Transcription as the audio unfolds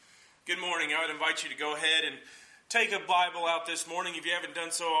Good morning. I would invite you to go ahead and take a Bible out this morning if you haven't done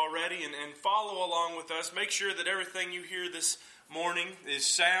so already and follow along with us. Make sure that everything you hear this morning is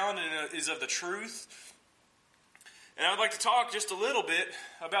sound and is of the truth. And I would like to talk just a little bit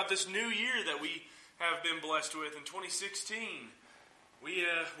about this new year that we have been blessed with in 2016. We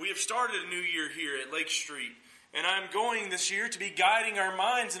have started a new year here at Lake Street. And I'm going this year to be guiding our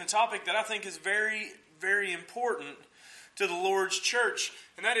minds in a topic that I think is very, very important to the Lord's church.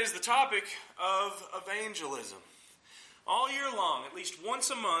 And that is the topic of evangelism. All year long, at least once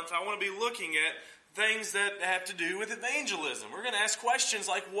a month, I want to be looking at things that have to do with evangelism. We're going to ask questions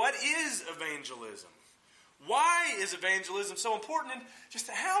like, what is evangelism? Why is evangelism so important? And just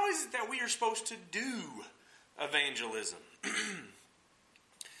how is it that we are supposed to do evangelism?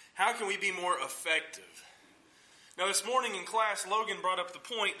 How can we be more effective? Now, this morning in class, Logan brought up the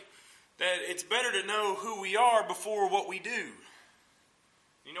point that it's better to know who we are before what we do.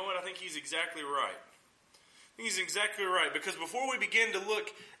 You know what? I think he's exactly right. He's exactly right, because before we begin to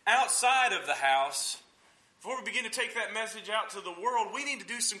look outside of the house, before we begin to take that message out to the world, we need to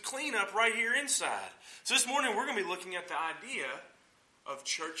do some cleanup right here inside. So this morning we're going to be looking at the idea of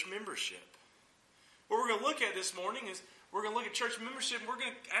church membership. What we're going to look at this morning is we're going to look at church membership, and we're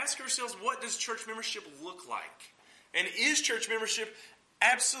going to ask ourselves, what does church membership look like? And is church membership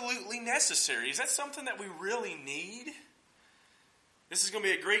absolutely necessary? Is that something that we really need? This is going to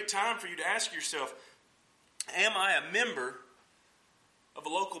be a great time for you to ask yourself, am I a member of a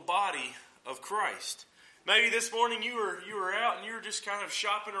local body of Christ? Maybe this morning you were out and you were just kind of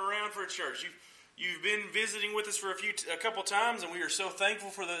shopping around for a church. You've been visiting with us for a couple times, and we are so thankful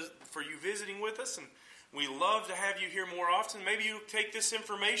for you visiting with us, and we love to have you here more often. Maybe you take this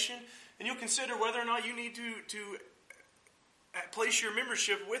information and you'll consider whether or not you need to place your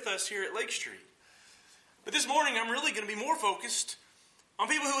membership with us here at Lake Street. But this morning I'm really going to be more focused on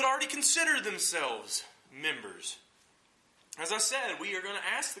people who would already consider themselves members. As I said, we are going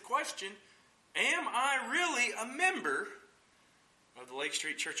to ask the question, am I really a member of the Lake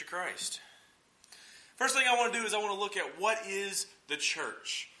Street Church of Christ? First thing I want to do is I want to look at what is the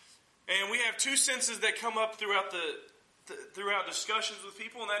church. And we have two senses that come up throughout discussions with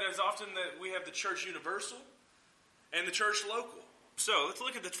people, and that is often that we have the church universal and the church local. So let's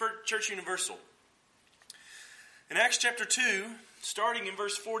look at the church universal. In Acts chapter 2, starting in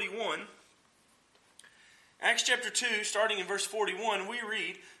verse 41, Acts chapter 2, starting in verse 41, we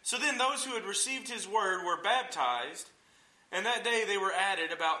read, "So then those who had received his word were baptized, and that day they were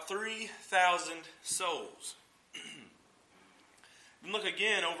added about 3,000 souls." And look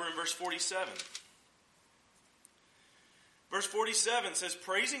again over in verse 47. Verse 47 says,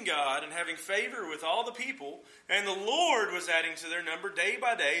 "Praising God and having favor with all the people, and the Lord was adding to their number day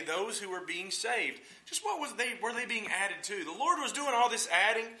by day those who were being saved." Just what were they being added to? The Lord was doing all this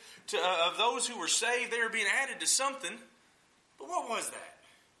adding of those who were saved. They were being added to something. But what was that?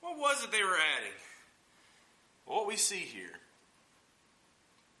 What was it they were adding? Well, what we see here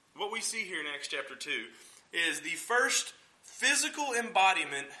in Acts chapter 2 is the first physical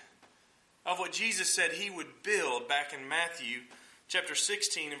embodiment of what Jesus said he would build back in Matthew chapter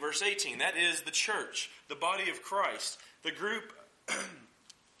 16 and verse 18. That is the church, the body of Christ, the group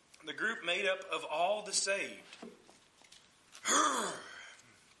made up of all the saved.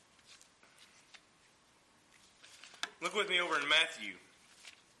 Look with me over in Matthew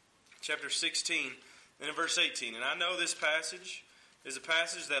chapter 16 and in verse 18. And I know this passage is a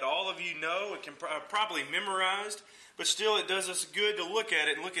passage that all of you know and can probably memorized, but still it does us good to look at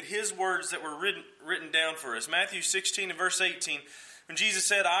it and look at his words that were written down for us. Matthew 16 and verse 18, when Jesus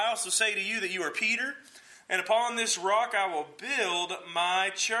said, "I also say to you that you are Peter, and upon this rock I will build my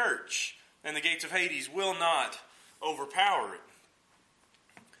church, and the gates of Hades will not overpower it."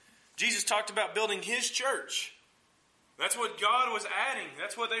 Jesus talked about building his church. That's what God was adding.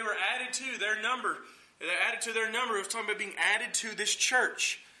 That's what they were added to, their number. They added to their number. It was talking about being added to this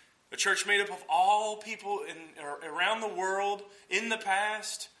church. A church made up of all people around the world in the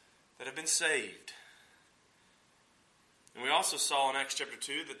past that have been saved. And we also saw in Acts chapter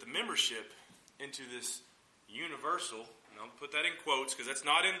 2 that the membership into this universal, and I'll put that in quotes because that's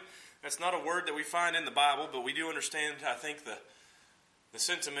not a word that we find in the Bible, but we do understand, I think, the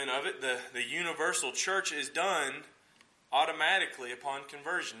sentiment of it. The universal church is done automatically upon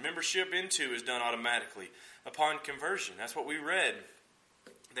conversion. Membership into is done automatically upon conversion. That's what we read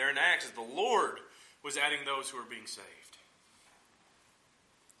there in Acts, is the Lord was adding those who were being saved.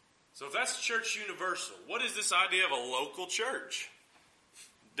 So if that's church universal, what is this idea of a local church?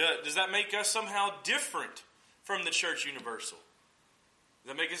 Does that make us somehow different from the church universal? Does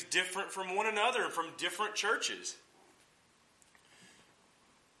that make us different from one another and from different churches?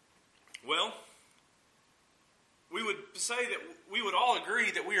 Well, we would say that we would all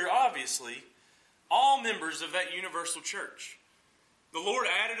agree that we are obviously all members of that universal church. The Lord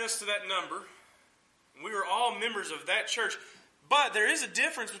added us to that number. We are all members of that church. But there is a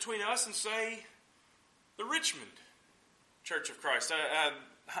difference between us and, say, the Richmond Church of Christ,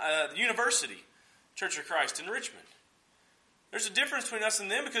 the University Church of Christ in Richmond. There's a difference between us and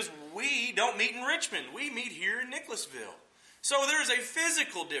them because we don't meet in Richmond. We meet here in Nicholasville. So there is a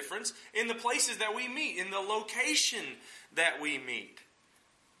physical difference in the places that we meet, in the location that we meet.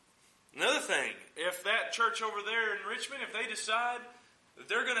 Another thing, if that church over there in Richmond, if they decide that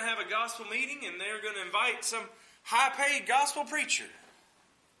they're going to have a gospel meeting and they're going to invite some high-paid gospel preacher,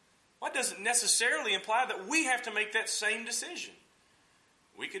 well, that doesn't necessarily imply that we have to make that same decision.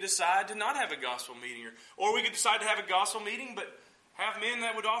 We could decide to not have a gospel meeting, or we could decide to have a gospel meeting but have men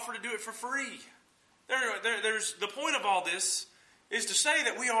that would offer to do it for free. There's the point of all this is to say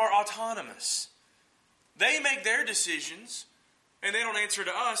that we are autonomous. They make their decisions, and they don't answer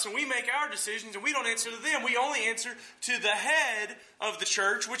to us, and we make our decisions, and we don't answer to them. We only answer to the head of the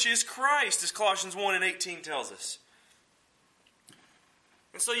church, which is Christ, as Colossians 1:18 tells us.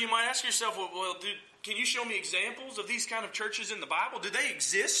 And so you might ask yourself, well, can you show me examples of these kind of churches in the Bible? Did they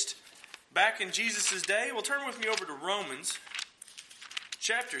exist back in Jesus' day? Well, turn with me over to Romans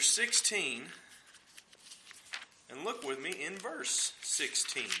chapter 16. And look with me in verse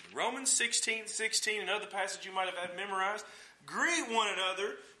 16. Romans 16:16, another passage you might have had memorized. Greet one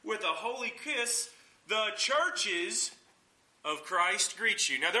another with a holy kiss. The churches of Christ greet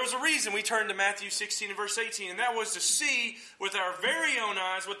you. Now, there was a reason we turned to Matthew 16 and verse 18, and that was to see with our very own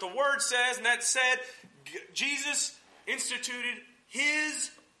eyes what the Word says, and that said, Jesus instituted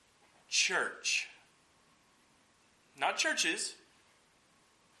His church. Not churches,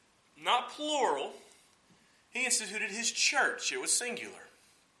 not plural. He instituted His church. It was singular.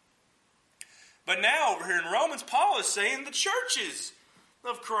 But now over here in Romans, Paul is saying the churches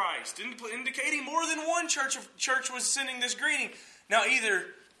of Christ, indicating more than one church was sending this greeting. Now either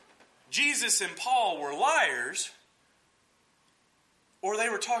Jesus and Paul were liars, or they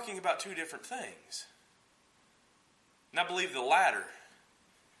were talking about two different things. And I believe the latter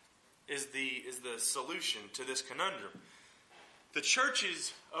is the solution to this conundrum. The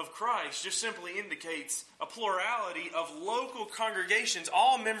churches of Christ just simply indicates a plurality of local congregations,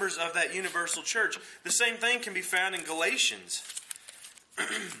 all members of that universal church. The same thing can be found in Galatians.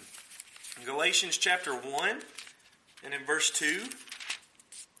 In Galatians chapter 1 and in verse 2.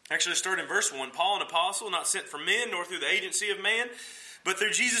 Actually, start in verse 1. Paul, an apostle, not sent from men, nor through the agency of man, but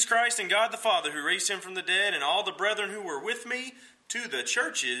through Jesus Christ and God the Father, who raised Him from the dead, and all the brethren who were with me, to the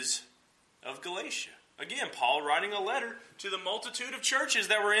churches of Galatia. Again, Paul writing a letter to the multitude of churches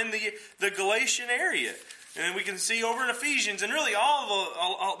that were in the Galatian area. And then we can see over in Ephesians, and really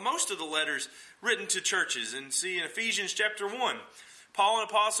most of the letters written to churches. And see in Ephesians chapter 1, Paul, an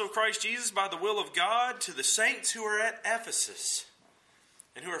apostle of Christ Jesus, by the will of God, to the saints who are at Ephesus,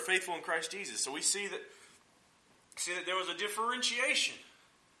 and who are faithful in Christ Jesus. So we see that there was a differentiation.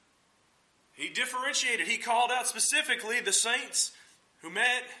 He differentiated. He called out specifically the saints who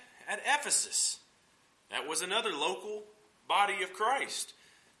met at Ephesus. That was another local body of Christ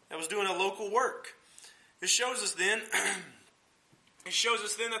that was doing a local work. It shows us then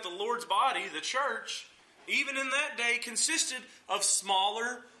that the Lord's body, the church, even in that day, consisted of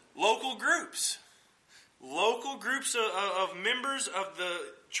smaller local groups. Local groups of members of the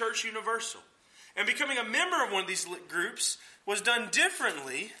church universal. And becoming a member of one of these groups was done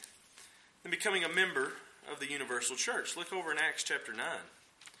differently than becoming a member of the universal church. Look over in Acts chapter 9.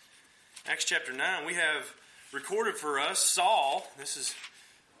 Acts chapter 9, we have recorded for us Saul. This is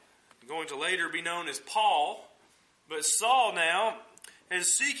going to later be known as Paul. But Saul now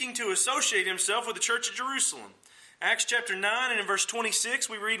is seeking to associate himself with the church of Jerusalem. Acts chapter 9 and in verse 26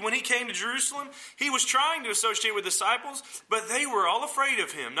 we read, when he came to Jerusalem, he was trying to associate with disciples, but they were all afraid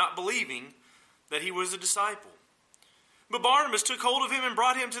of him, not believing that he was a disciple. But Barnabas took hold of him and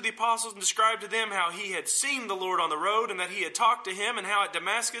brought him to the apostles and described to them how he had seen the Lord on the road and that he had talked to him and how at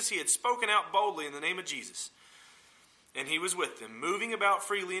Damascus he had spoken out boldly in the name of Jesus. And he was with them, moving about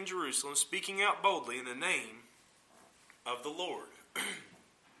freely in Jerusalem, speaking out boldly in the name of the Lord.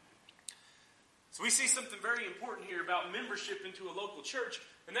 So we see something very important here about membership into a local church,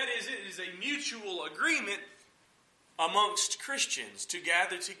 and that is it is a mutual agreement amongst Christians to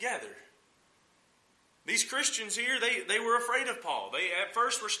gather together. These Christians here, they were afraid of Paul. They at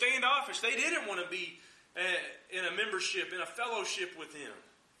first were standoffish. They didn't want to be in a membership, in a fellowship with him,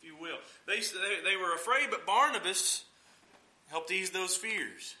 if you will. They were afraid, but Barnabas helped ease those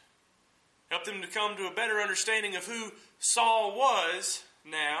fears. Helped them to come to a better understanding of who Saul was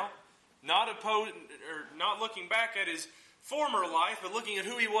now not looking back at his former life, but looking at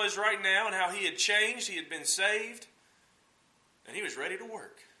who he was right now and how he had changed, he had been saved, and he was ready to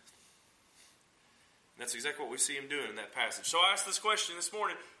work. And that's exactly what we see him doing in that passage. So I asked this question this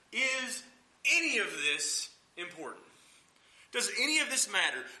morning, is any of this important? Does any of this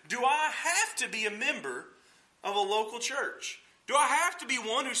matter? Do I have to be a member of a local church? Do I have to be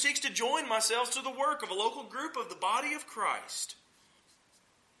one who seeks to join myself to the work of a local group of the body of Christ?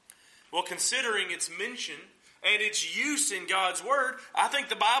 Well, considering its mention and its use in God's Word, I think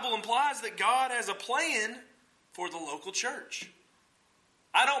the Bible implies that God has a plan for the local church.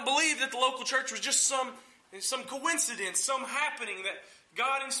 I don't believe that the local church was just some coincidence, some happening that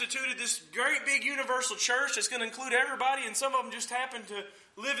God instituted this great big universal church that's going to include everybody, and some of them just happen to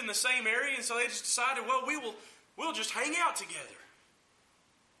live in the same area, and so they just decided, well, we'll just hang out together.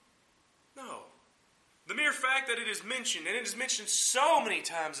 No. The mere fact that it is mentioned, and it is mentioned so many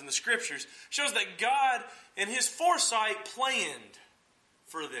times in the Scriptures, shows that God, in His foresight, planned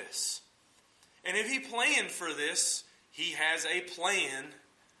for this. And if He planned for this, He has a plan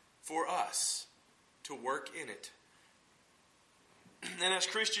for us to work in it. And as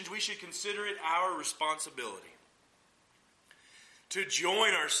Christians, we should consider it our responsibility to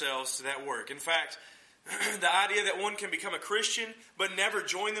join ourselves to that work. In fact, the idea that one can become a Christian but never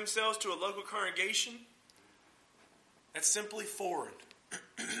join themselves to a local congregation, that's simply foreign.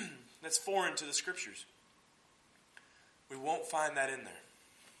 That's foreign to the Scriptures. We won't find that in there.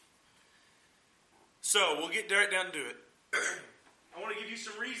 So, we'll get right down to it. I want to give you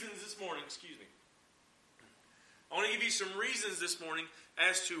some reasons this morning. I want to give you some reasons this morning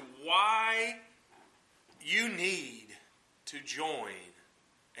as to why you need to join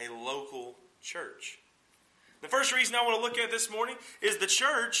a local church. The first reason I want to look at this morning is the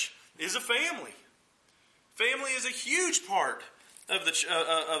church is a family. Family is a huge part of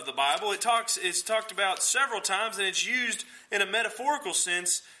the Bible. It's talked about several times, and it's used in a metaphorical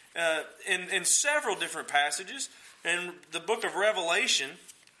sense in several different passages. In the book of Revelation,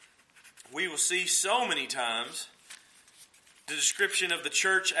 we will see so many times the description of the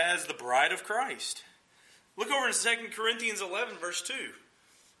church as the bride of Christ. Look over in 2 Corinthians 11, verse 2.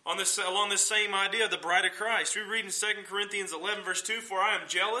 Along this same idea of the bride of Christ. We read in 2 Corinthians 11, verse 2, "For I am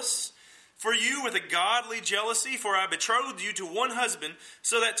jealous for you with a godly jealousy, for I betrothed you to one husband,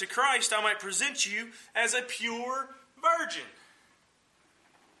 so that to Christ I might present you as a pure virgin."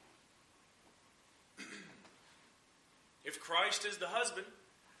 If Christ is the husband,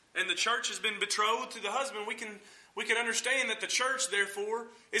 and the church has been betrothed to the husband, we can understand that the church, therefore,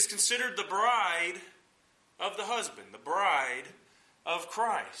 is considered the bride of the husband, the bride of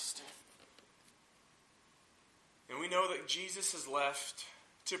Christ. And we know that Jesus has left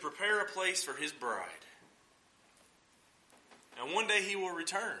to prepare a place for His bride. And one day He will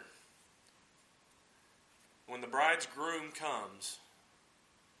return. When the bridegroom comes,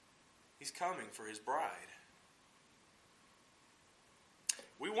 He's coming for His bride.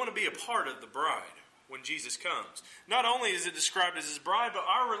 We want to be a part of the bride when Jesus comes. Not only is it described as His bride, but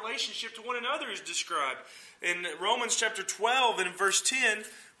our relationship to one another is described. In Romans chapter 12 and in verse 10,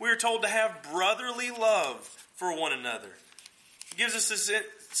 we are told to have brotherly love for one another. It gives us a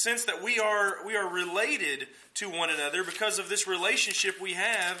sense that we are related to one another because of this relationship we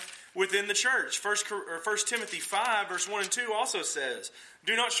have within the church. 1 Timothy 5 verse 1 and 2 also says,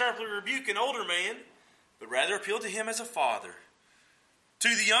 "Do not sharply rebuke an older man, but rather appeal to him as a father.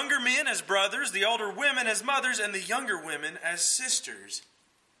 To the younger men as brothers, the older women as mothers, and the younger women as sisters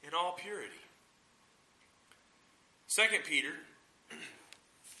in all purity." 1 Peter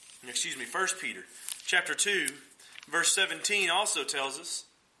chapter 2, verse 17 also tells us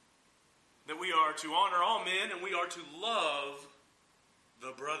that we are to honor all men and we are to love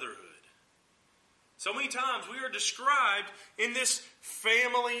the brotherhood. So many times we are described in this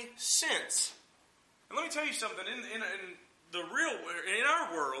family sense. And let me tell you something, in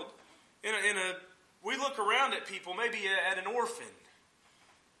our world, we look around at people, maybe at an orphan.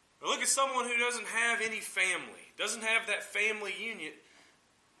 Or look at someone who doesn't have any family, doesn't have that family union,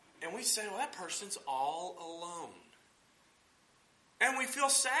 and we say, well, that person's all alone. And we feel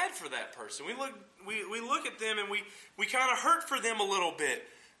sad for that person. We look at them and we kind of hurt for them a little bit.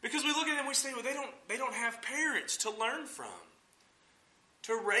 Because we look at them and we say, well, they don't have parents to learn from,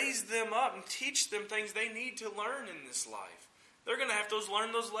 to raise them up and teach them things they need to learn in this life. They're going to have to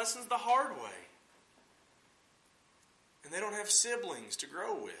learn those lessons the hard way. And they don't have siblings to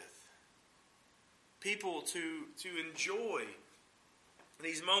grow with. People to enjoy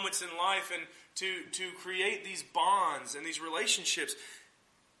these moments in life and to create these bonds and these relationships.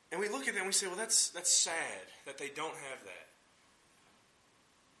 And we look at them and we say, well, that's sad that they don't have that.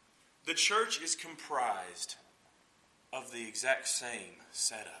 The church is comprised of the exact same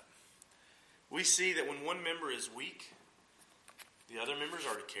setup. We see that when one member is weak, the other members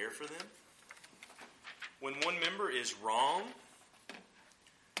are to care for them. When one member is wrong,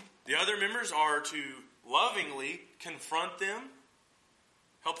 the other members are to lovingly confront them,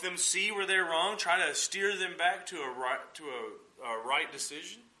 help them see where they're wrong, try to steer them back to a right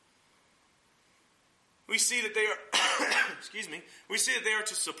decision. We see that they are we see that they are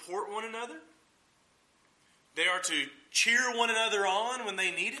to support one another. They are to cheer one another on when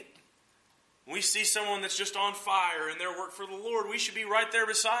they need it. When we see someone that's just on fire in their work for the Lord, we should be right there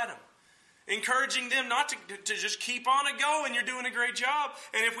beside them, encouraging them not to just keep on it going. You're doing a great job.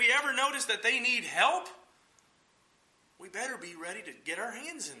 And if we ever notice that they need help, we better be ready to get our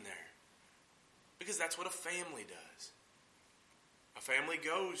hands in there. Because that's what a family does. A family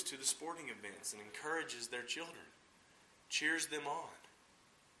goes to the sporting events and encourages their children, cheers them on.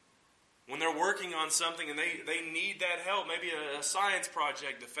 When they're working on something and they need that help, maybe a science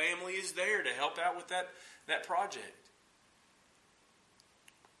project, the family is there to help out with that project.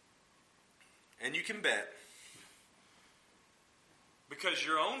 And you can bet, because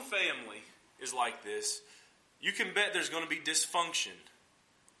your own family is like this, you can bet there's going to be dysfunction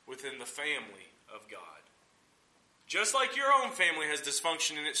within the family of God. Just like your own family has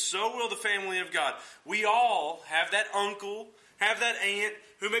dysfunction in it, so will the family of God. We all have that uncle, have that aunt,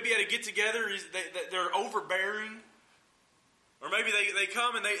 who maybe at a get-together, they're overbearing. Or maybe they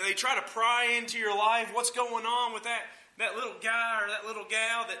come and they try to pry into your life. What's going on with that little guy or that little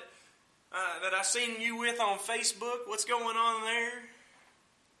gal that I seen you with on Facebook? What's going on there?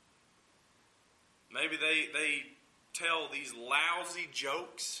 Maybe they tell these lousy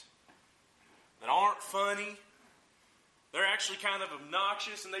jokes that aren't funny. They're actually kind of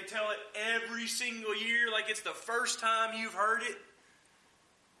obnoxious, and they tell it every single year like it's the first time you've heard it.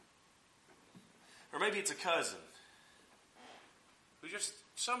 Or maybe it's a cousin who just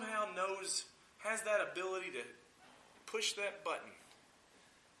somehow has that ability to push that button.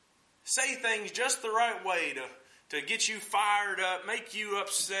 Say things just the right way to get you fired up, make you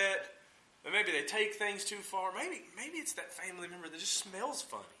upset. But maybe they take things too far. Maybe it's that family member that just smells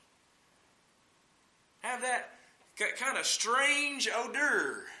funny. Have that kind of strange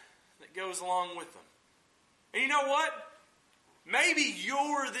odor that goes along with them. And you know what? Maybe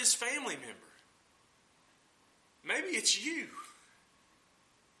you're this family member. Maybe it's you.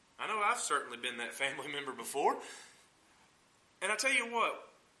 I know I've certainly been that family member before. And I tell you what,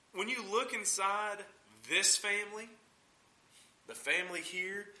 when you look inside this family, the family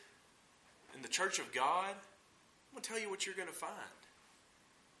here in the Church of God, I'm going to tell you what you're going to find.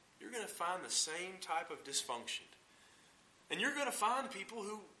 You're going to find the same type of dysfunction. And you're going to find people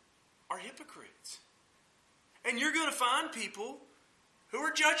who are hypocrites. And you're going to find people who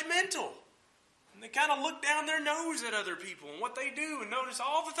are judgmental. And they kind of look down their nose at other people and what they do and notice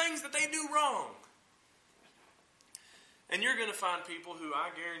all the things that they do wrong. And you're going to find people who, I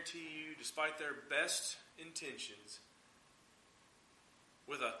guarantee you, despite their best intentions,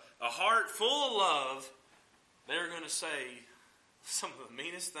 with a heart full of love, they're going to say some of the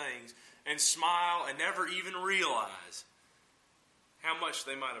meanest things and smile and never even realize how much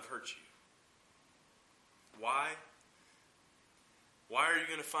they might have hurt you. Why? Why are you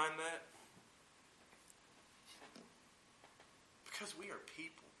going to find that? Because we are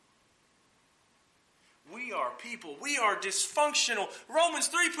people. We are people. We are dysfunctional. Romans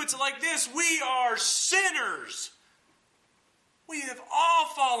 3 puts it like this: we are sinners. We have all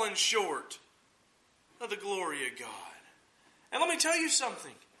fallen short of the glory of God. And let me tell you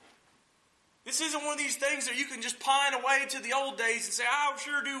something. This isn't one of these things that you can just pine away to the old days and say, I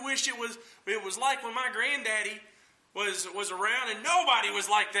sure do wish it was like when my granddaddy was around, and nobody was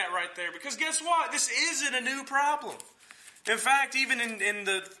like that right there. Because guess what? This isn't a new problem. In fact, even in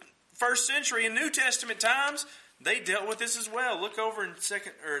the first century, in New Testament times, they dealt with this as well. Look over in 3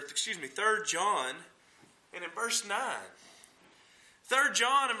 John, and in verse 9. 3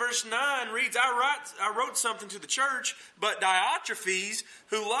 John in verse 9 reads, I wrote something to the church, but Diotrephes,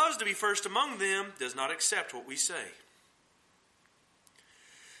 who loves to be first among them, does not accept what we say.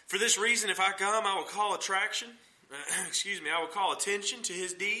 For this reason, if I come, I will call I will call attention to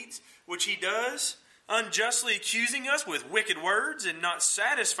his deeds, which he does, unjustly accusing us with wicked words, and not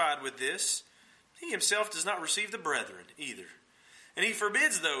satisfied with this, he himself does not receive the brethren either. And he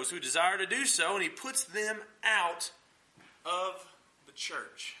forbids those who desire to do so, and he puts them out of the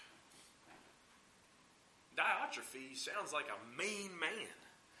church. Diotrephes sounds like a mean man.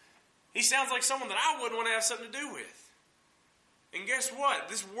 He sounds like someone that I wouldn't want to have something to do with. And guess what?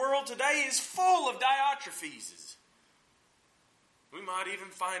 This world today is full of Diotrepheses. We might even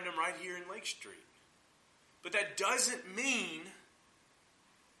find them right here in Lake Street. But that doesn't mean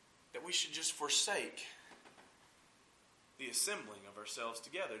that we should just forsake the assembling of ourselves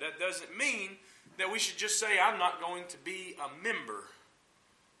together. That doesn't mean that we should just say, I'm not going to be a member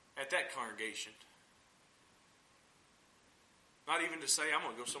at that congregation. Not even to say, I'm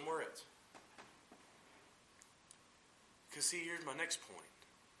going to go somewhere else. Because see, here's my next point.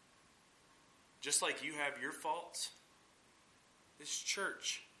 Just like you have your faults, this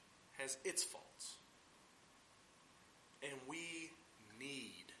church has its faults. And we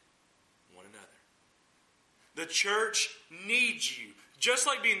need one another. The church needs you. Just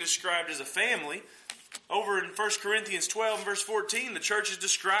like being described as a family, over in 1 Corinthians 12 and verse 14, the church is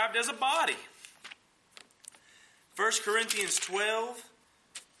described as a body. 1 Corinthians 12,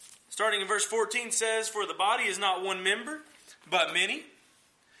 starting in verse 14, says, For the body is not one member, but many.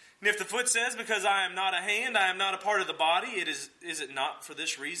 And if the foot says, Because I am not a hand, I am not a part of the body, is it not for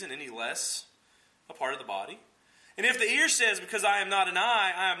this reason any less a part of the body? And if the ear says, Because I am not an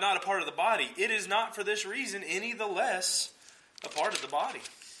eye, I am not a part of the body, it is not for this reason any the less a part of the body.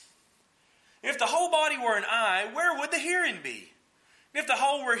 If the whole body were an eye, where would the hearing be? And if the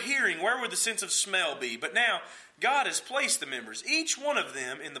whole were hearing, where would the sense of smell be? But now God has placed the members, each one of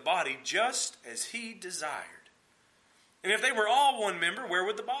them, in the body just as He desired. And if they were all one member, where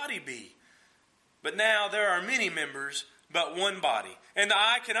would the body be? But now there are many members, but one body. And the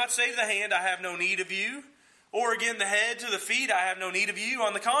eye cannot say to the hand, I have no need of you. Or again, the head to the feet, I have no need of you.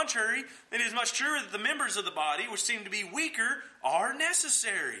 On the contrary, it is much truer that the members of the body, which seem to be weaker, are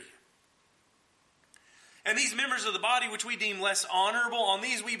necessary. And these members of the body which we deem less honorable, on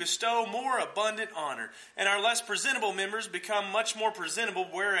these we bestow more abundant honor. And our less presentable members become much more presentable,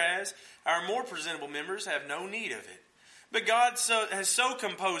 whereas our more presentable members have no need of it. But God has so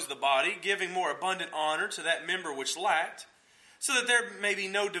composed the body, giving more abundant honor to that member which lacked, so that there may be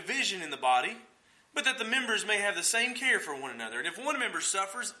no division in the body, but that the members may have the same care for one another. And if one member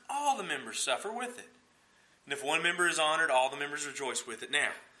suffers, all the members suffer with it. And if one member is honored, all the members rejoice with it. Now,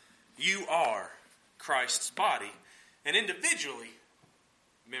 you are Christ's body, and individually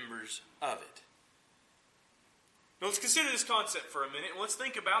members of it. Now let's consider this concept for a minute, and let's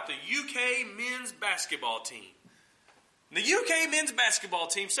think about the UK men's basketball team. The UK men's basketball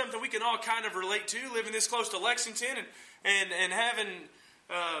team, something we can all kind of relate to, living this close to Lexington and having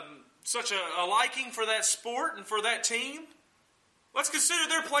such a liking for that sport and for that team. Let's consider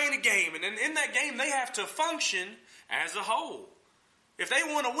they're playing a game, and in that game they have to function as a whole. If they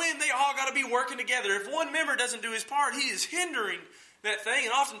want to win, they all got to be working together. If one member doesn't do his part, he is hindering that thing,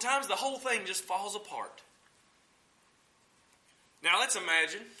 and oftentimes the whole thing just falls apart. Now let's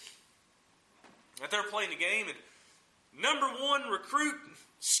imagine that they're playing a game, and number one recruit,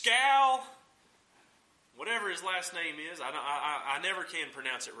 Scal, whatever his last name is, I never can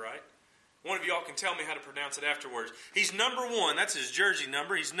pronounce it right. One of y'all can tell me how to pronounce it afterwards. He's number one. That's his jersey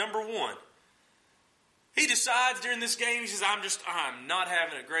number. He's number one. He decides during this game, he says, I'm not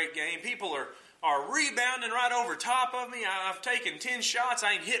having a great game. People are rebounding right over top of me. I've taken 10 shots.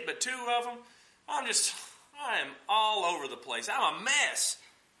 I ain't hit but 2 of them. I am all over the place. I'm a mess.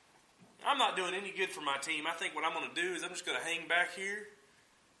 I'm not doing any good for my team. I think what I'm going to do is I'm just going to hang back here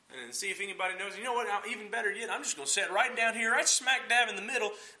and see if anybody knows. You know what? Even better yet, I'm just going to sit right down here, right smack dab in the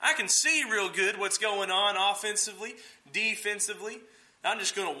middle. I can see real good what's going on offensively, defensively. I'm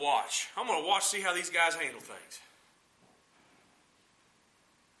just going to watch. I'm going to watch, see how these guys handle things.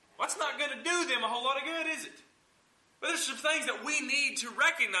 Well, that's not going to do them a whole lot of good, is it? But there's some things that we need to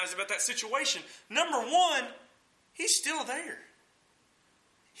recognize about that situation. Number one, he's still there.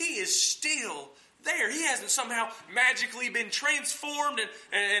 He is still there. He hasn't somehow magically been transformed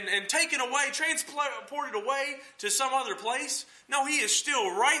and taken away, transported away to some other place. No, he is still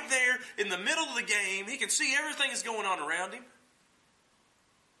right there in the middle of the game. He can see everything that's going on around him.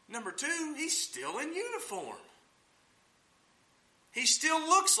 Number two, he's still in uniform. He still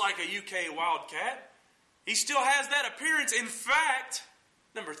looks like a UK Wildcat. He still has that appearance. In fact,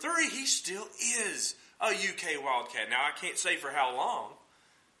 number three, he still is a UK Wildcat. Now, I can't say for how long.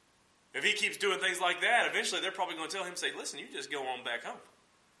 If he keeps doing things like that, eventually they're probably going to tell him, say, listen, you just go on back home.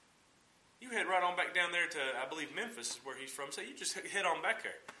 You head right on back down there to, I believe, Memphis is where he's from. So you just head on back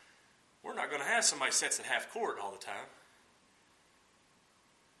there. We're not going to have somebody sets at half court all the time.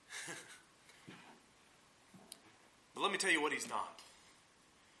 But let me tell you what he's not.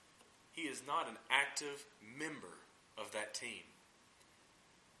 He is not an active member of that team.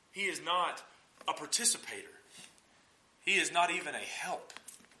 He is not a participator. He is not even a help.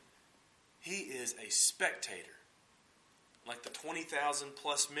 He is a spectator. Like the 20,000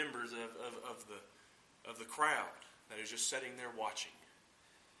 plus members of the crowd that is just sitting there watching.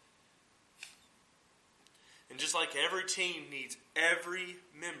 And just like every team needs every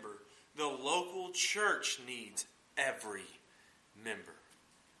member, the local church needs every member.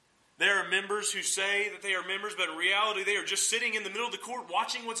 There are members who say that they are members, but in reality they are just sitting in the middle of the court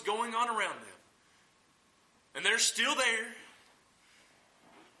watching what's going on around them. And they're still there.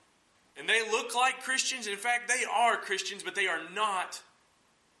 And they look like Christians. In fact, they are Christians, but they are not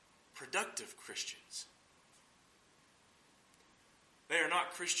productive Christians. They are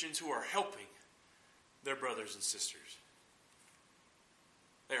not Christians who are helping their brothers and sisters.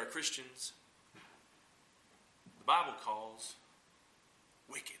 They are Christians the Bible calls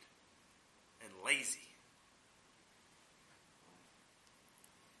wicked and lazy.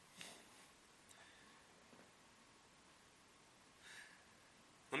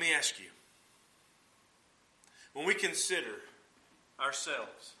 Let me ask you, when we consider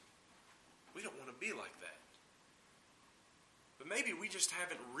ourselves, we don't want to be like that. But maybe we just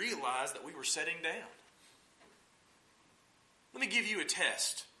haven't realized that we were setting down. Let me give you a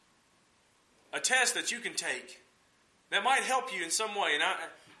test that you can take that might help you in some way. And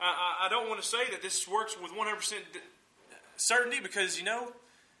I don't want to say that this works with 100% certainty because,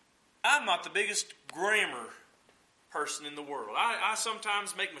 I'm not the biggest grammar person in the world. I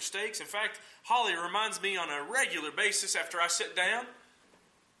sometimes make mistakes. In fact, Holly reminds me on a regular basis after I sit down,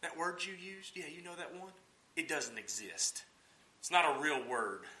 that word you used, you know that one? It doesn't exist. It's not a real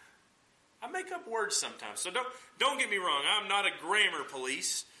word. I make up words sometimes. So don't get me wrong. I'm not a grammar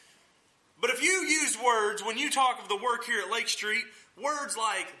police. But if you use words, when you talk of the work here at Lake Street, words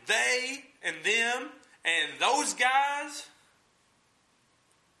like they and them and those guys,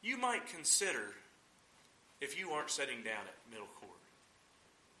 you might consider if you aren't sitting down at middle court.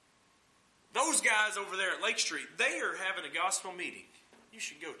 Those guys over there at Lake Street, they are having a gospel meeting. You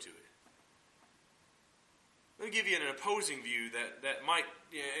should go to it. Let me give you an opposing view that might,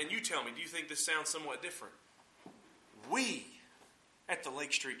 and you tell me, do you think this sounds somewhat different? We at the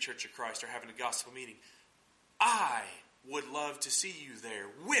Lake Street Church of Christ are having a gospel meeting. I would love to see you there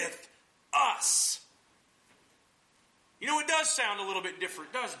with us. It does sound a little bit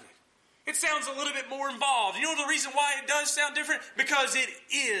different, doesn't it? It sounds a little bit more involved. You know the reason why it does sound different? Because it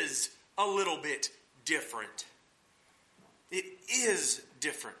is a little bit different. It is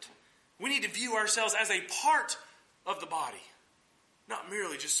different. We need to view ourselves as a part of the body, not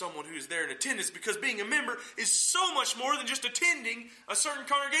merely just someone who is there in attendance, because being a member is so much more than just attending a certain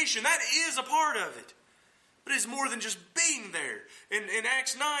congregation. That is a part of it. But it's more than just being there. In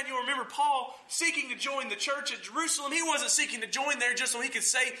Acts 9, you'll remember Paul seeking to join the church at Jerusalem. He wasn't seeking to join there just so he could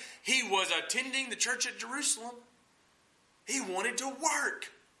say he was attending the church at Jerusalem. He wanted to work.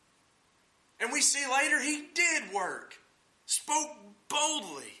 And we see later he did work. Spoke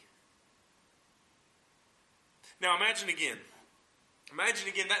boldly. Now imagine again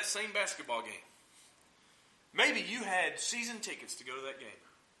that same basketball game. Maybe you had season tickets to go to that game.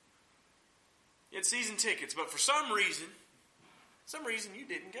 You had season tickets, but for some reason you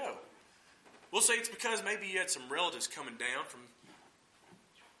didn't go. We'll say it's because maybe you had some relatives coming down from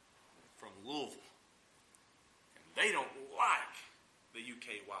Louisville. And they don't like the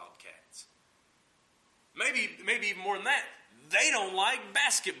UK Wildcats. Maybe even more than that, they don't like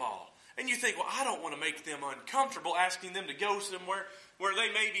basketball. And you think, well, I don't want to make them uncomfortable asking them to go somewhere where they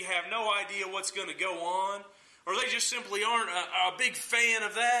maybe have no idea what's going to go on, or they just simply aren't a big fan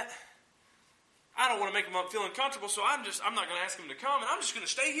of that. I don't want to make them feel uncomfortable, so I'm not going to ask them to come, and I'm just going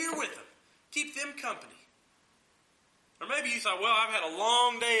to stay here with them. Keep them company. Or maybe you thought, well, I've had a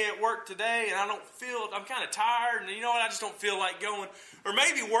long day at work today, and I'm kind of tired, and you know what, I just don't feel like going. Or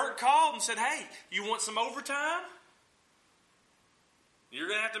maybe work called and said, hey, you want some overtime? You're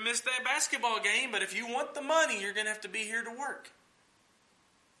going to have to miss that basketball game, but if you want the money, you're going to have to be here to work.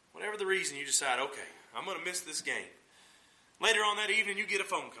 Whatever the reason, you decide, okay, I'm going to miss this game. Later on that evening, you get a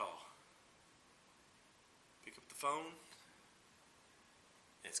phone call. Pick up the phone.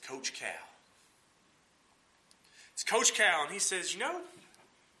 It's Coach Cal. It's Coach Cal, and he says,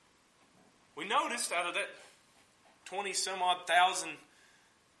 we noticed out of that 20-some-odd thousand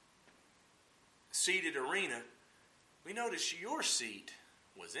seated arena, we noticed your seat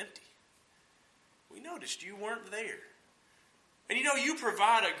was empty. We noticed you weren't there. And you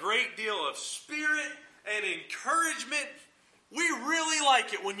provide a great deal of spirit and encouragement. We really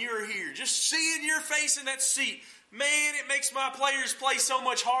like it when you're here. Just seeing your face in that seat, man, it makes my players play so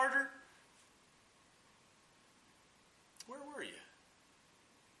much harder. Where were you?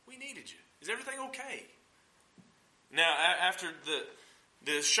 We needed you. Is everything okay? Now, after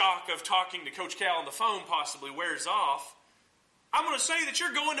the shock of talking to Coach Cal on the phone possibly wears off, I'm going to say that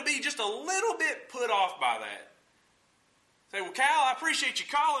you're going to be just a little bit put off by that. Say, well, Cal, I appreciate you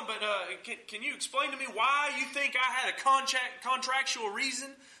calling, but can you explain to me why you think I had a contractual reason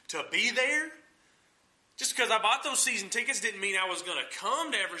to be there? Just because I bought those season tickets didn't mean I was going to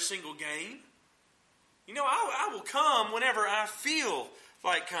come to every single game. You know, I will come whenever I feel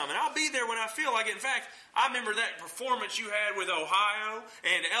like coming. I'll be there when I feel like it. In fact, I remember that performance you had with Ohio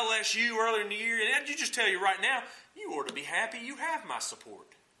and LSU earlier in the year. And I just tell you right now, you ought to be happy you have my support.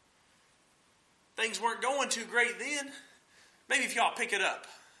 Things weren't going too great then. Maybe if y'all pick it up.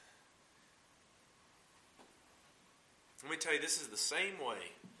 Let me tell you, this is the same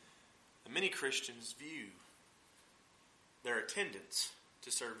way that many Christians view their attendance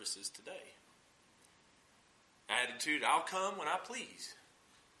to services today. Attitude, I'll come when I please.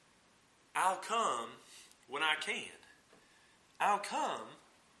 I'll come when I can. I'll come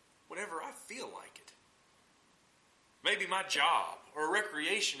whenever I feel like it. Maybe my job or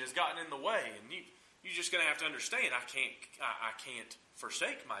recreation has gotten in the way, and you're just going to have to understand I can't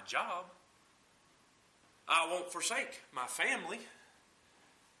forsake my job. I won't forsake my family.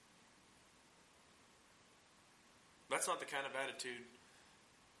 That's not the kind of attitude.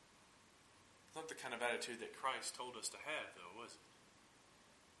 It's not the kind of attitude that Christ told us to have, though, was it?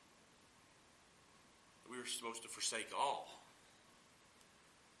 We were supposed to forsake all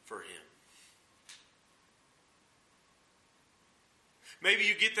for Him. Maybe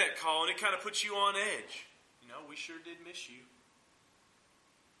you get that call and it kind of puts you on edge. You know, we sure did miss you.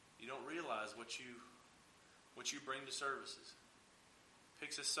 You don't realize what you bring to services. It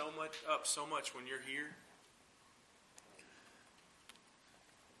picks us up so much when you're here.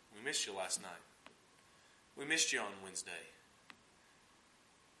 We missed you last night. We missed you on Wednesday.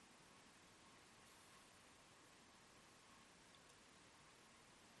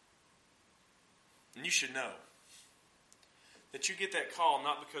 And you should know that you get that call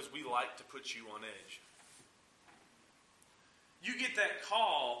not because we like to put you on edge. You get that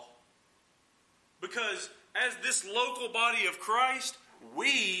call because as this local body of Christ,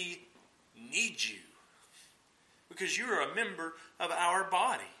 we need you. Because you're a member of our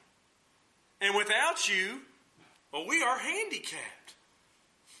body. And without you, well, we are handicapped.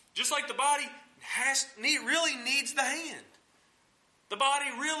 Just like the body really needs the hand. The body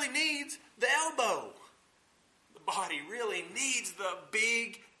really needs the elbow. The body really needs the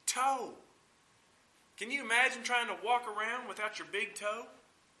big toe. Can you imagine trying to walk around without your big toe?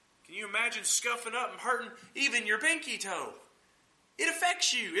 Can you imagine scuffing up and hurting even your pinky toe? It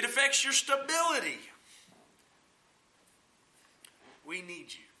affects you. It affects your stability. We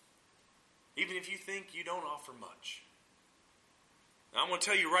need you. Even if you think you don't offer much. Now, I'm going to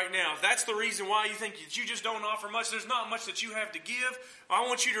tell you right now, if that's the reason why you think that you just don't offer much, there's not much that you have to give, I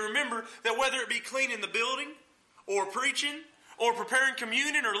want you to remember that whether it be cleaning the building, or preaching, or preparing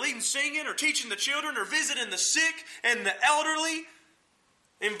communion, or leading singing, or teaching the children, or visiting the sick and the elderly,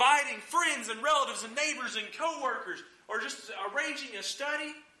 inviting friends and relatives and neighbors and co-workers, or just arranging a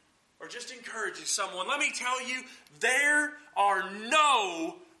study, or just encouraging someone, let me tell you, there are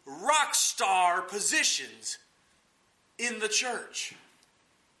no rock star positions in the church.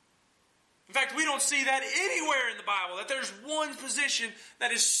 In fact, we don't see that anywhere in the Bible, that there's one position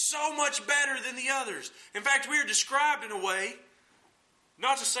that is so much better than the others. In fact, we are described in a way,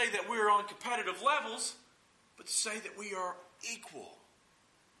 not to say that we're on competitive levels, but to say that we are equal.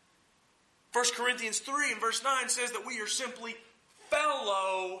 1 Corinthians 3 and verse 9 says that we are simply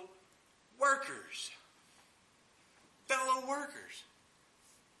fellow workers. Fellow workers.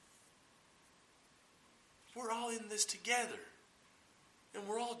 We're all in this together. And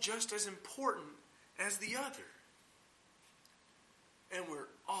we're all just as important as the other. And we're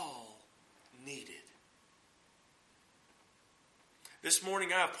all needed. This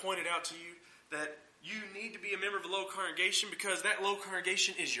morning I have pointed out to you that you need to be a member of a local congregation because that local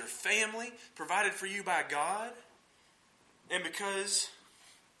congregation is your family, provided for you by God. And because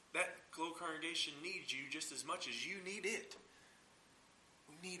that local congregation needs you just as much as you need it.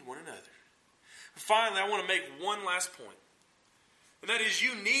 We need one another. Finally, I want to make one last point. And that is,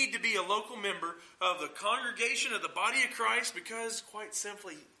 you need to be a local member of the congregation of the body of Christ because, quite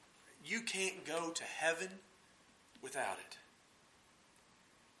simply, you can't go to heaven without it.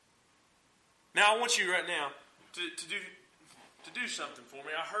 Now, I want you right now to do something for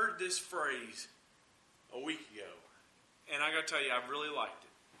me. I heard this phrase a week ago, and I got to tell you, I really liked it.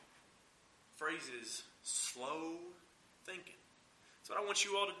 The phrase is slow thinking. That's what I want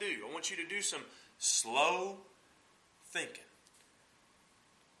you all to do. I want you to do some slow thinking.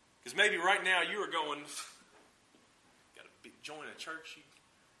 Because maybe right now you are going, got to join a church.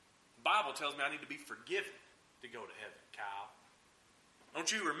 The Bible tells me I need to be forgiven to go to heaven, Kyle.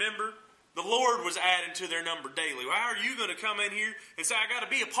 Don't you remember the Lord was adding to their number daily. Well, how are you going to come in here and say, I got to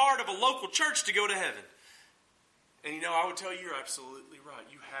be a part of a local church to go to heaven? And I would tell you, you're absolutely right.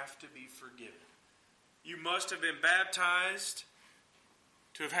 You have to be forgiven. You must have been baptized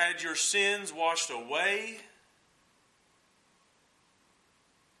to have had your sins washed away.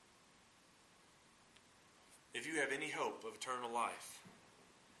 If you have any hope of eternal life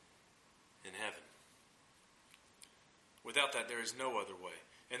in heaven. Without that, there is no other way.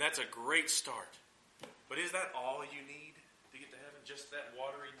 And that's a great start. But is that all you need to get to heaven? Just that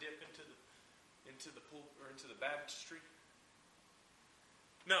watery dip into the pool or into the baptistry?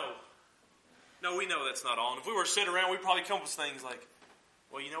 No, we know that's not all. And if we were to sit around, we'd probably come up with things like,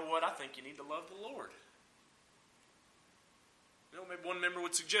 well, you know what? I think you need to love the Lord. Maybe one member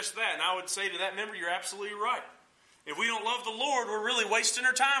would suggest that, and I would say to that member, you're absolutely right. If we don't love the Lord, we're really wasting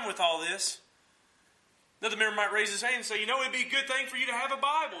our time with all this. Another member might raise his hand and say, it'd be a good thing for you to have a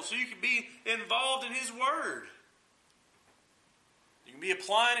Bible so you can be involved in His Word. You can be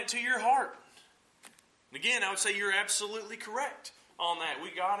applying it to your heart. And again, I would say you're absolutely correct on that.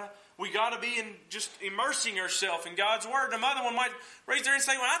 We gotta be just immersing ourselves in God's Word. Another one might raise their hand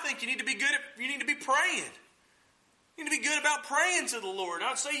and say, well, I think you need to be you need to be praying. You need to be good about praying to the Lord. And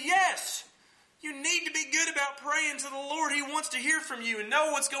I'd say, yes. You need to be good about praying to the Lord. He wants to hear from you and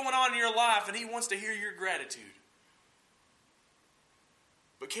know what's going on in your life, and He wants to hear your gratitude.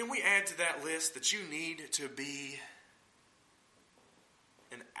 But can we add to that list that you need to be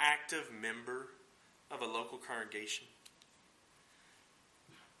an active member of a local congregation?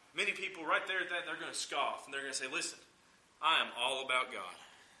 Many people right there at that, they're going to scoff, and they're going to say, listen, I am all about God.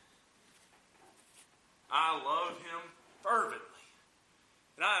 I love Him fervently.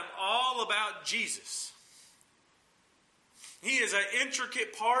 And I am all about Jesus. He is an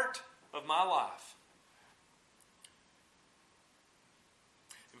intricate part of my life.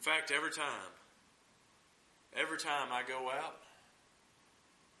 In fact, every time I go out,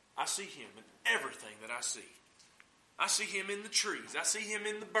 I see Him in everything that I see. I see Him in the trees. I see Him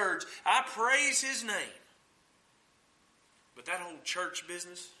in the birds. I praise His name. But that whole church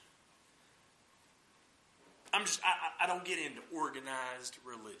business, I don't get into organized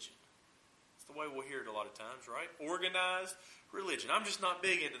religion. It's the way we'll hear it a lot of times, right? Organized religion. I'm just not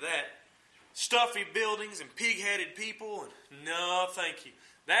big into that. Stuffy buildings and pig-headed people. And no, thank you.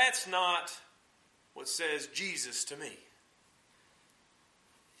 That's not what says Jesus to me.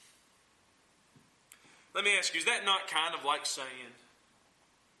 Let me ask you, is that not kind of like saying,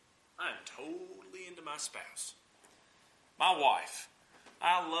 I am totally into my spouse? My wife.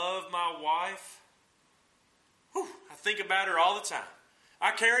 I love my wife. Whew, I think about her all the time.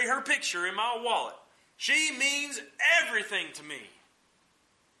 I carry her picture in my wallet. She means everything to me.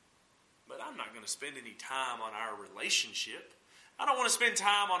 But I'm not going to spend any time on our relationship. I don't want to spend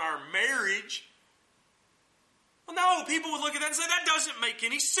time on our marriage. Well, no, people would look at that and say, that doesn't make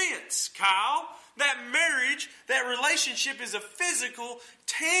any sense, Kyle. That marriage, that relationship is a physical,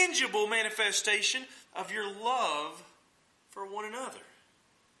 tangible manifestation of your love for one another.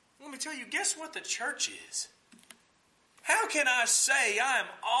 Let me tell you, guess what the church is? How can I say I am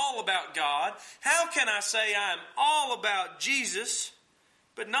all about God? How can I say I am all about Jesus,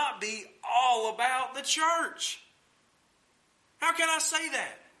 but not be all about the church? How can I say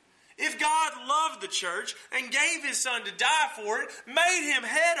that? If God loved the church and gave His Son to die for it, made Him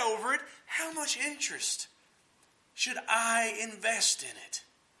head over it, how much interest should I invest in it?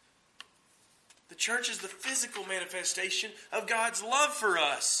 The church is the physical manifestation of God's love for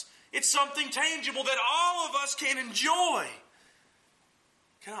us. It's something tangible that all of us can enjoy.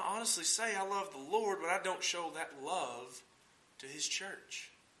 Can I honestly say I love the Lord, but I don't show that love to His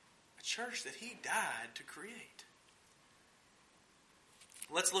church? A church that He died to create.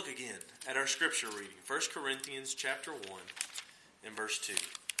 Let's look again at our scripture reading. 1 Corinthians chapter 1 and verse 2.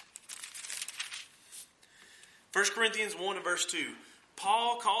 1 Corinthians 1 and verse 2.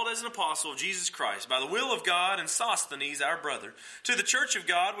 Paul, called as an apostle of Jesus Christ, by the will of God, and Sosthenes, our brother, to the church of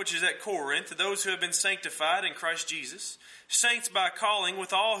God which is at Corinth, to those who have been sanctified in Christ Jesus, saints by calling,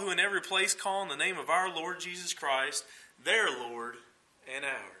 with all who in every place call on the name of our Lord Jesus Christ, their Lord and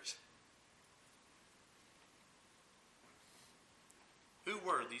ours. Who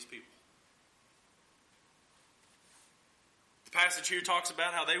were these people? The passage here talks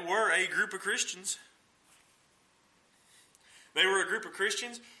about how they were a group of Christians. They were a group of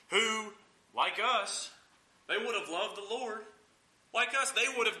Christians who, like us, they would have loved the Lord. Like us, they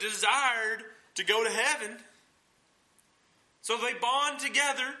would have desired to go to heaven. So they bond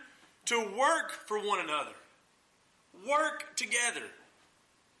together to work for one another. Work together.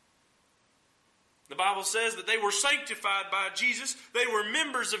 The Bible says that they were sanctified by Jesus. They were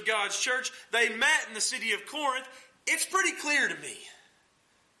members of God's church. They met in the city of Corinth. It's pretty clear to me.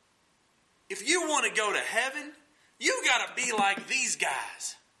 If you want to go to heaven, you got to be like these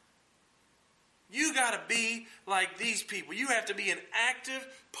guys. You got to be like these people. You have to be an active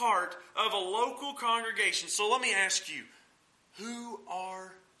part of a local congregation. So let me ask you, who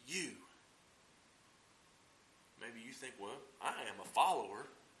are you? Maybe you think, well, I am a follower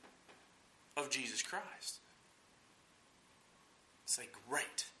of Jesus Christ. Say,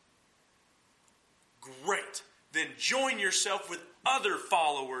 great. Great. Then join yourself with other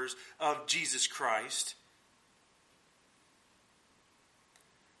followers of Jesus Christ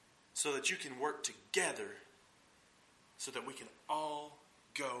so that you can work together so that we can all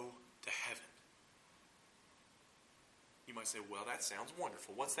go to heaven. You might say, well, that sounds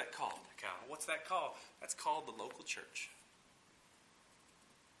wonderful. What's that called, Kyle? What's that called? That's called the local church.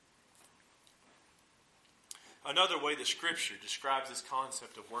 Another way the Scripture describes this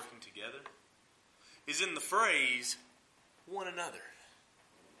concept of working together is in the phrase, one another.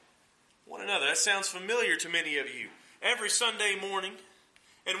 One another. That sounds familiar to many of you. Every Sunday morning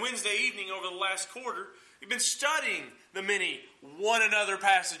and Wednesday evening over the last quarter, we've been studying the many one another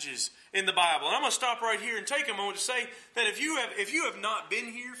passages in the Bible. And I'm going to stop right here and take a moment to say that if you have not been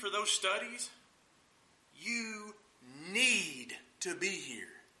here for those studies, you need to be here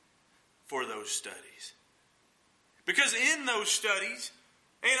for those studies. Because in those studies,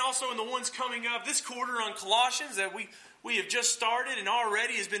 and also in the ones coming up this quarter on Colossians that we have just started and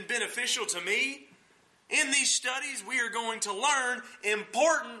already has been beneficial to me, in these studies we are going to learn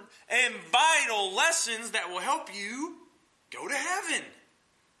important and vital lessons that will help you go to heaven.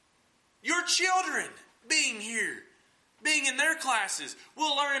 Your children being here, being in their classes,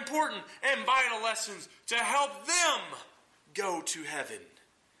 will learn important and vital lessons to help them go to heaven.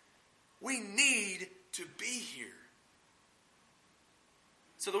 We need to be here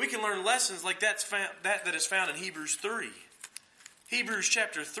so that we can learn lessons like that is found in Hebrews 3. Hebrews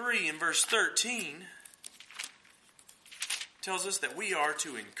chapter 3 and verse 13 tells us that we are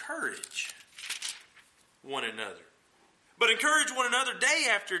to encourage one another. But encourage one another day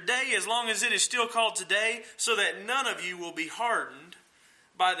after day, as long as it is still called today, so that none of you will be hardened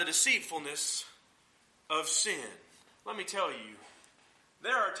by the deceitfulness of sin. Let me tell you,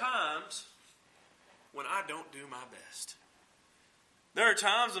 there are times when I don't do my best. There are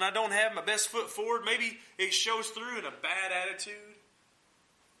times when I don't have my best foot forward. Maybe it shows through in a bad attitude.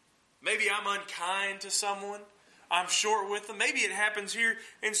 Maybe I'm unkind to someone. I'm short with them. Maybe it happens here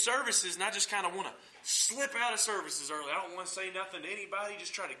in services and I just kind of want to slip out of services early. I don't want to say nothing to anybody.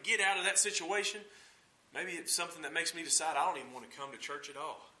 Just try to get out of that situation. Maybe it's something that makes me decide I don't even want to come to church at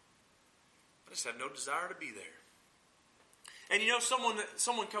all. I just have no desire to be there. And you know,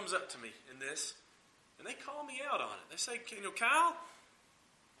 someone comes up to me in this and they call me out on it. They say, you know, Kyle,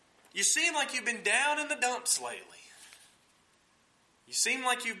 you seem like you've been down in the dumps lately. You seem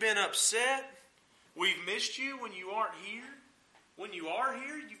like you've been upset. We've missed you when you aren't here. When you are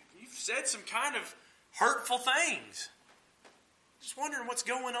here, you've said some kind of hurtful things. Just wondering what's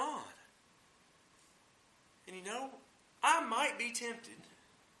going on. And you know, I might be tempted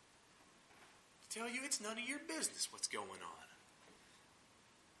to tell you it's none of your business what's going on.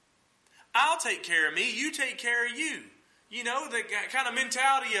 I'll take care of me, you take care of you. You know, the kind of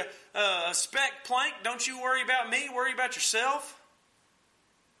mentality of speck plank, don't you worry about me, worry about yourself.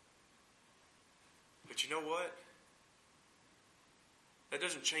 But you know what? That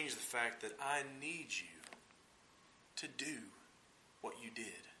doesn't change the fact that I need you to do what you did.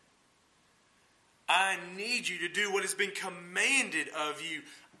 I need you to do what has been commanded of you.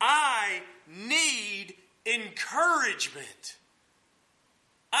 I need encouragement.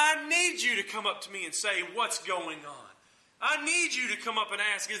 I need you to come up to me and say, what's going on? I need you to come up and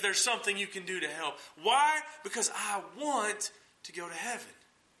ask, is there something you can do to help? Why? Because I want to go to heaven.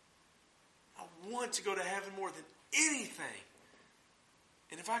 I want to go to heaven more than anything.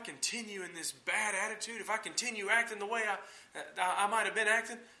 And if I continue in this bad attitude, if I continue acting the way I might have been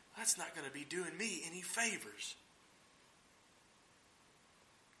acting, that's not going to be doing me any favors.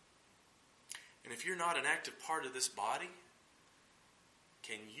 And if you're not an active part of this body,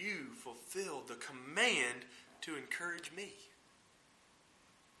 can you fulfill the command to encourage me?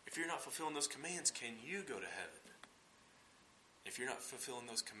 If you're not fulfilling those commands, can you go to heaven? If you're not fulfilling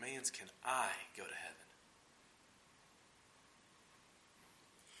those commands, can I go to heaven?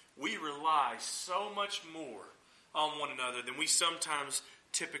 We rely so much more on one another than we sometimes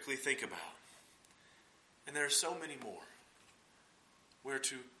typically think about. And there are so many more. We are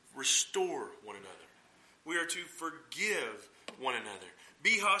to restore one another. We are to forgive one another.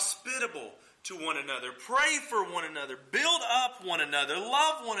 Be hospitable to one another. Pray for one another. Build up one another.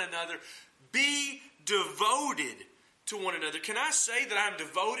 Love one another. Be devoted to one another. Can I say that I'm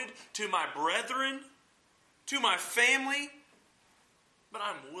devoted to my brethren, to my family? But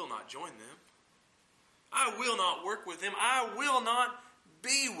I will not join them. I will not work with them. I will not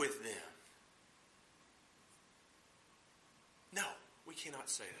be with them. No, we cannot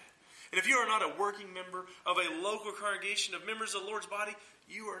say that. And if you are not a working member of a local congregation of members of the Lord's body,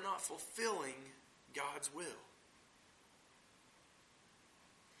 you are not fulfilling God's will.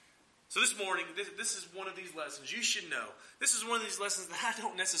 So this morning, this is one of these lessons you should know. This is one of these lessons that I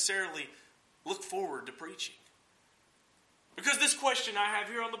don't necessarily look forward to preaching. Because this question I have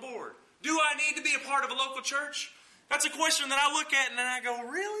here on the board, do I need to be a part of a local church? That's a question that I look at and then I go,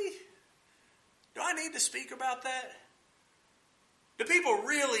 really? Do I need to speak about that? Do people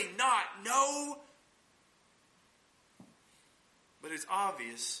really not know? But it's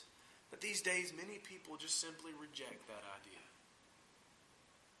obvious that these days many people just simply reject that idea.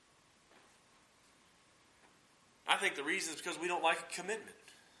 I think the reason is because we don't like a commitment.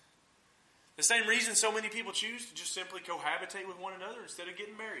 The same reason so many people choose to just simply cohabitate with one another instead of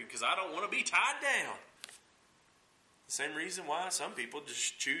getting married, because I don't want to be tied down. The same reason why some people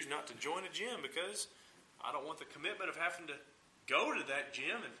just choose not to join a gym, because I don't want the commitment of having to go to that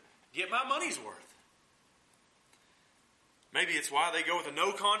gym and get my money's worth. Maybe it's why they go with a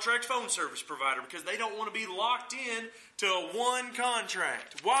no-contract phone service provider, because they don't want to be locked in to one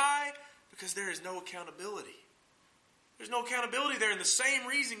contract. Why? Because there is no accountability. There's no accountability there, and the same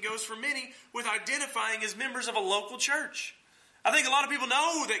reason goes for many with identifying as members of a local church. I think a lot of people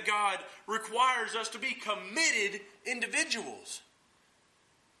know that God requires us to be committed individuals.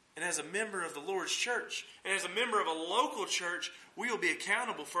 And as a member of the Lord's church, and as a member of a local church, we will be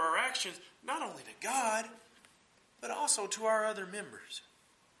accountable for our actions, not only to God, but also to our other members.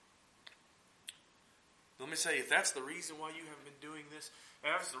 Let me say, if that's the reason why you haven't been doing this, if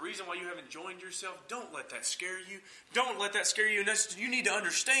that's the reason why you haven't joined yourself, don't let that scare you. Don't let that scare you. You need to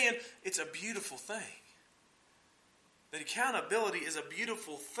understand it's a beautiful thing. That accountability is a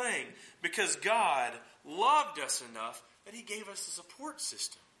beautiful thing because God loved us enough that He gave us a support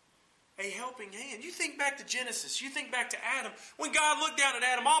system, a helping hand. You think back to Genesis. You think back to Adam. When God looked down at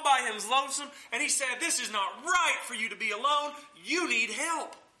Adam all by him lonesome and He said, this is not right for you to be alone. You need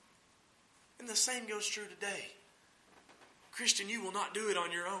help. And the same goes true today. Christian, you will not do it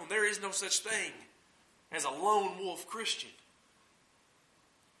on your own. There is no such thing as a lone wolf Christian.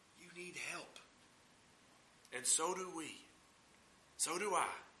 You need help. And so do we. So do I.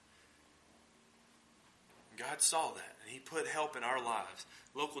 God saw that, and He put help in our lives.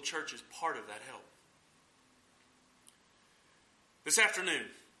 Local church is part of that help. This afternoon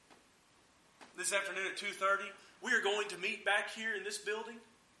at 2:30, we are going to meet back here in this building.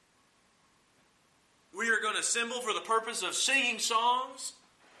 We are going to assemble for the purpose of singing songs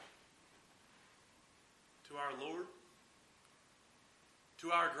to our Lord,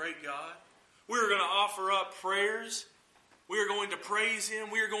 to our great God. We are going to offer up prayers. We are going to praise Him.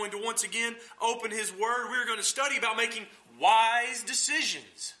 We are going to once again open His Word. We are going to study about making wise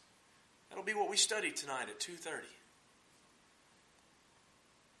decisions. That'll be what we study tonight at 2:30.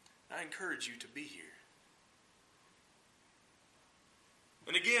 I encourage you to be here.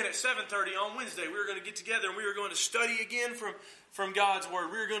 And again at 7:30 on Wednesday, we are going to get together and we are going to study again from God's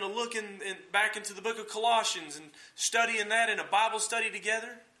Word. We are going to look back into the book of Colossians and study in that in a Bible study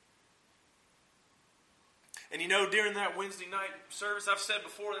together. And you know, during that Wednesday night service, I've said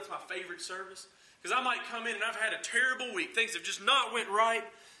before, that's my favorite service. Because I might come in and I've had a terrible week. Things have just not went right.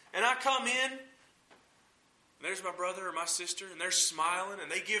 And I come in, and there's my brother or my sister, and they're smiling,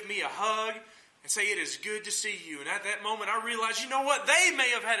 and they give me a hug and say, it is good to see you. And at that moment, I realize, you know what? They may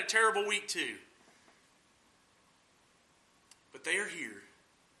have had a terrible week too. But they are here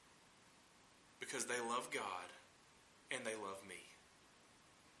because they love God and they love me.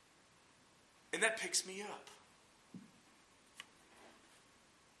 And that picks me up.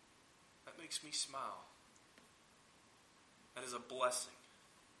 That makes me smile. That is a blessing.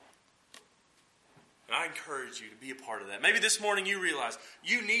 And I encourage you to be a part of that. Maybe this morning you realize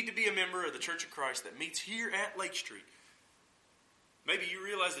you need to be a member of the Church of Christ that meets here at Lake Street. Maybe you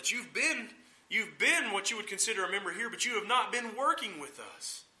realize that you've been what you would consider a member here, but you have not been working with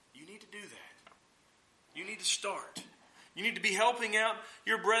us. You need to do that. You need to start. You need to be helping out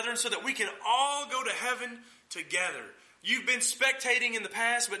your brethren so that we can all go to heaven together. You've been spectating in the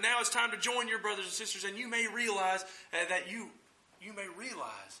past, but now it's time to join your brothers and sisters, and you may realize that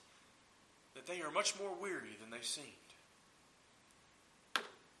they are much more weary than they seemed.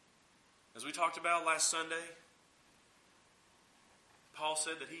 As we talked about last Sunday, Paul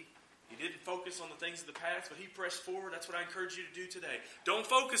said that He didn't focus on the things of the past, but he pressed forward. That's what I encourage you to do today. Don't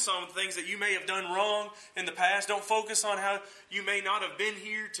focus on the things that you may have done wrong in the past. Don't focus on how you may not have been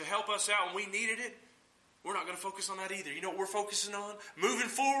here to help us out when we needed it. We're not going to focus on that either. You know what we're focusing on? Moving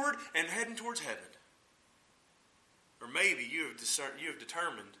forward and heading towards heaven. Or maybe you have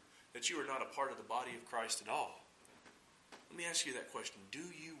determined that you are not a part of the body of Christ at all. Let me ask you that question. Do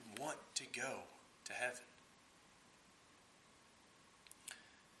you want to go to heaven?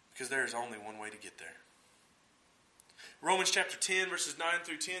 Because there is only one way to get there. Romans chapter 10, verses 9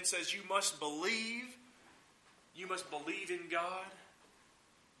 through 10 says you must believe. You must believe in God.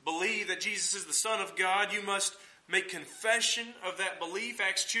 Believe that Jesus is the Son of God. You must make confession of that belief.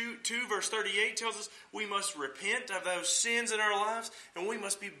 Acts 2 verse 38 tells us we must repent of those sins in our lives, and we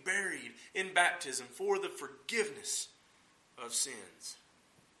must be buried in baptism for the forgiveness of sins.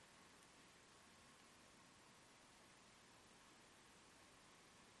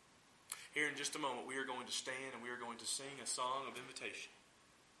 Here in just a moment, we are going to stand and we are going to sing a song of invitation.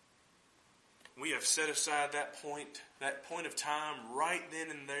 We have set aside that point of time right then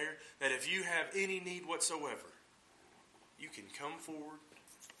and there, that if you have any need whatsoever, you can come forward,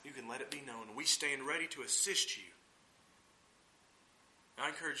 you can let it be known, and we stand ready to assist you. I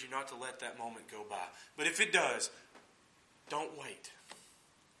encourage you not to let that moment go by. But if it does, don't wait.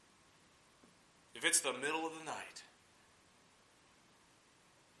 If it's the middle of the night,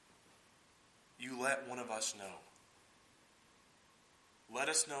 you let one of us know. Let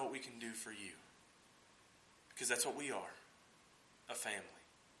us know what we can do for you. Because that's what we are. A family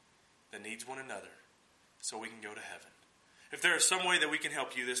that needs one another so we can go to heaven. If there is some way that we can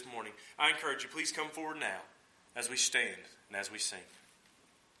help you this morning, I encourage you, please come forward now as we stand and as we sing.